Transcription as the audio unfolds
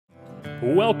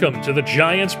Welcome to the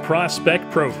Giants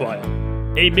Prospect Profile,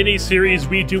 a mini-series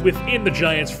we do within the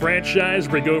Giants franchise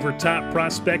where we go over top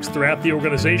prospects throughout the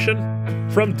organization,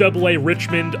 from AA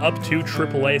Richmond up to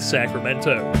AAA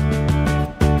Sacramento.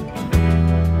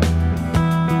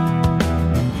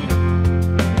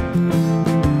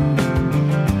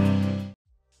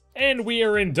 And we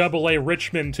are in AA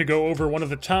Richmond to go over one of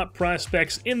the top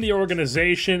prospects in the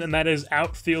organization, and that is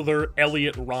outfielder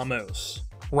Heliot Ramos.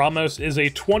 Ramos is a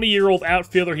 20-year-old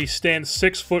outfielder. He stands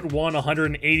 6'1",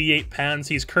 188 pounds.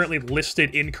 He's currently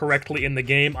listed incorrectly in the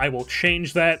game. I will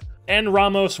change that. And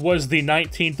Ramos was the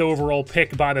 19th overall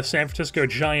pick by the San Francisco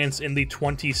Giants in the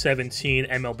 2017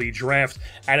 MLB draft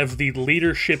out of the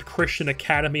Leadership Christian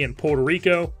Academy in Puerto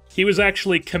Rico. He was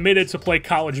actually committed to play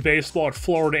college baseball at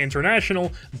Florida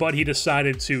International, but he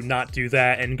decided to not do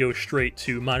that and go straight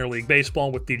to minor league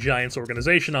baseball with the Giants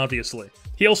organization, obviously.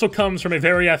 He also comes from a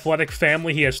very athletic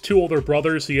family. He has two older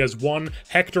brothers. He has one,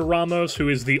 Hector Ramos, who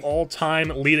is the all-time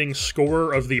leading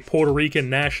scorer of the Puerto Rican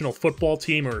national football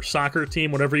team or soccer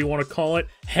team, whatever you want to call it.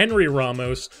 Henry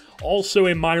Ramos, also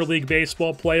a minor league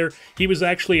baseball player. He was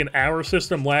actually in our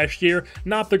system last year.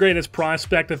 Not the greatest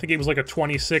prospect. I think he was like a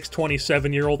 26,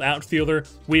 27-year-old outfielder.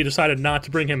 We decided not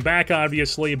to bring him back,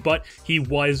 obviously, but he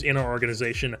was in our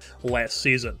organization last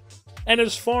season. And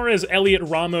as far as Heliot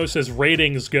Ramos'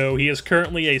 ratings go, he is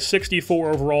currently a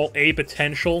 64 overall A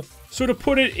potential. So to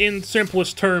put it in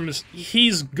simplest terms,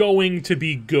 he's going to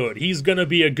be good. He's going to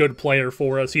be a good player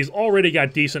for us. He's already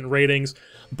got decent ratings.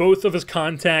 Both of his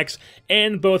contacts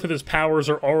and both of his powers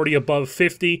are already above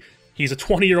 50. He's a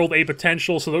 20-year-old A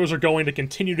potential, so those are going to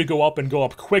continue to go up and go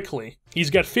up quickly.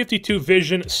 He's got 52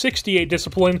 vision, 68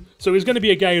 discipline, so he's going to be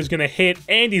a guy who's going to hit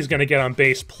and he's going to get on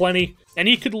base plenty. And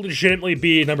he could legitimately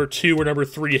be a number 2 or number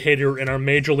 3 hitter in our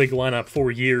major league lineup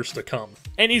for years to come.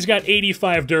 And he's got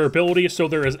 85 durability, so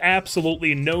there is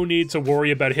absolutely no need to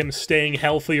worry about him staying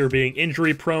healthy or being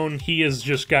injury prone. He has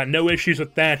just got no issues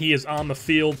with that. He is on the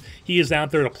field. He is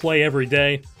out there to play every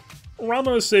day.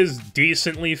 Ramos is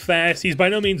decently fast. He's by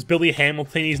no means Billy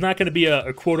Hamilton. He's not going to be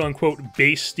a quote-unquote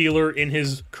base stealer in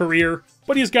his career,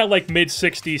 but he's got like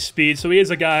mid-60s speed, so he is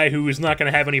a guy who is not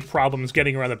going to have any problems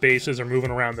getting around the bases or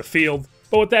moving around the field.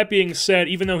 But with that being said,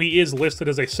 even though he is listed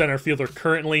as a center fielder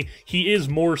currently, he is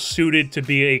more suited to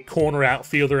be a corner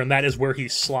outfielder, and that is where he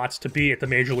slots to be at the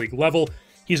major league level.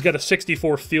 He's got a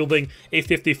 64 fielding, a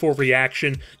 54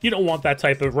 reaction. You don't want that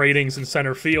type of ratings in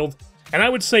center field. And I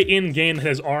would say in-game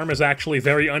his arm is actually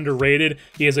very underrated.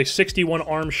 He has a 61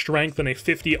 arm strength and a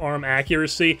 50 arm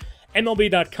accuracy.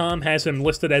 MLB.com has him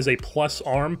listed as a plus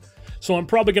arm, so I'm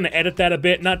probably going to edit that a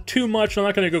bit. Not too much, I'm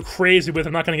not going to go crazy with him.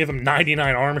 I'm not going to give him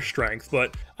 99 arm strength,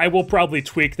 but I will probably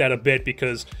tweak that a bit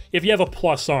because if you have a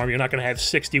plus arm, you're not going to have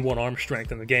 61 arm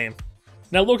strength in the game.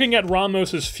 Now, looking at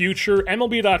Ramos' future,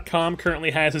 MLB.com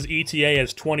currently has his ETA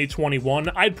as 2021.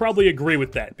 I'd probably agree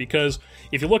with that, because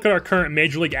if you look at our current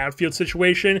Major League outfield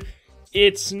situation,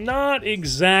 it's not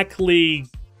exactly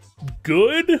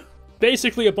good.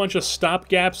 Basically a bunch of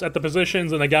stopgaps at the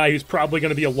positions and a guy who's probably going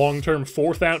to be a long-term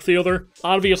fourth outfielder.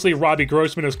 Obviously, Robbie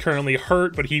Grossman is currently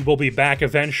hurt, but he will be back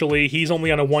eventually. He's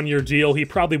only on a one-year deal. He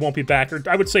probably won't be back, or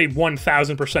I would say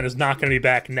 1,000% is not going to be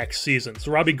back next season.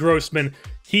 So Robbie Grossman,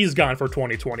 he's gone for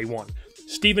 2021.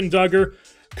 Steven Duggar,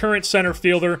 current center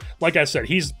fielder, like I said,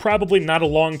 he's probably not a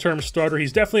long-term starter.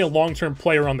 He's definitely a long-term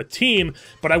player on the team,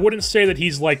 but I wouldn't say that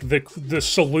he's like the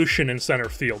solution in center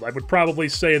field. I would probably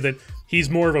say that he's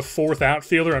more of a fourth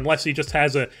outfielder unless he just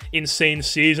has an insane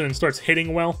season and starts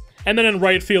hitting well. And then in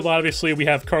right field, obviously, we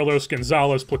have Carlos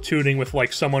Gonzalez platooning with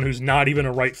like someone who's not even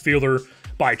a right fielder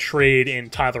by trade in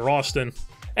Tyler Austin.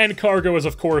 And Cargo is,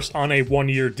 of course, on a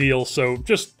one-year deal, so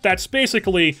that's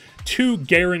basically 2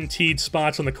 guaranteed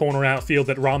spots on the corner outfield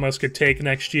that Ramos could take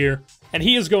next year. And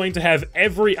he is going to have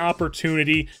every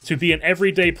opportunity to be an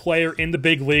everyday player in the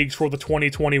big leagues for the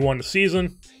 2021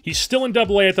 season. He's still in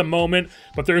AA at the moment,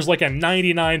 but there's like a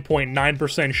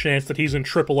 99.9% chance that he's in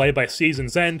AAA by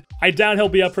season's end. I doubt he'll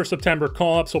be up for September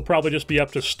call-ups. He'll probably just be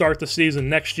up to start the season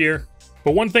next year.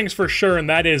 But one thing's for sure, and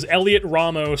that is Heliot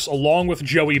Ramos, along with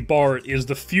Joey Bart, is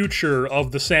the future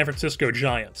of the San Francisco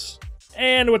Giants.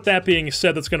 And with that being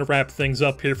said, that's going to wrap things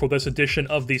up here for this edition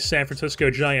of the San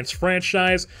Francisco Giants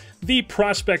franchise, the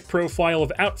prospect profile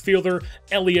of outfielder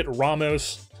Heliot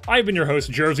Ramos. I've been your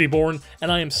host, Jerseyborn,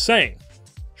 and I am saying,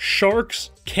 Sharks,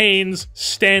 Canes,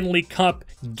 Stanley Cup,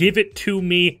 give it to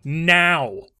me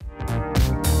now.